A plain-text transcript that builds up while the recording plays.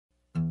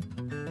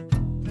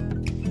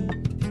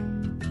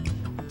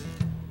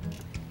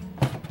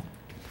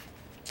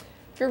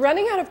you're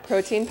running out of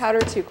protein powder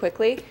too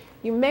quickly,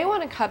 you may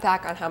want to cut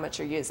back on how much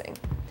you're using.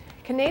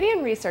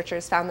 Canadian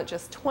researchers found that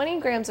just 20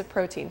 grams of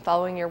protein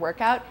following your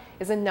workout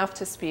is enough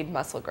to speed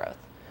muscle growth.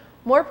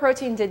 More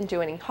protein didn't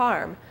do any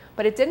harm,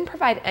 but it didn't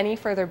provide any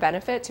further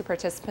benefit to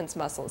participants'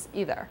 muscles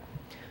either.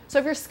 So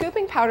if you're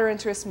scooping powder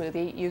into a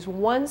smoothie, use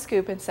 1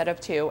 scoop instead of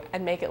 2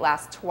 and make it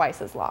last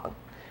twice as long.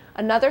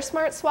 Another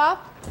smart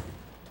swap: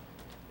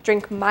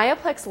 drink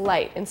Myoplex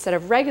Light instead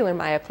of regular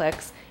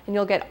Myoplex, and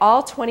you'll get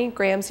all 20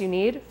 grams you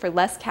need for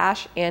less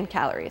cash and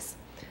calories.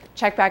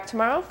 Check back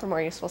tomorrow for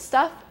more useful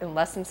stuff in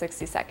less than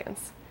 60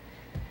 seconds.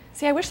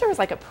 See, I wish there was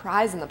like a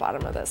prize in the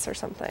bottom of this or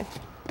something.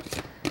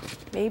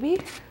 Maybe?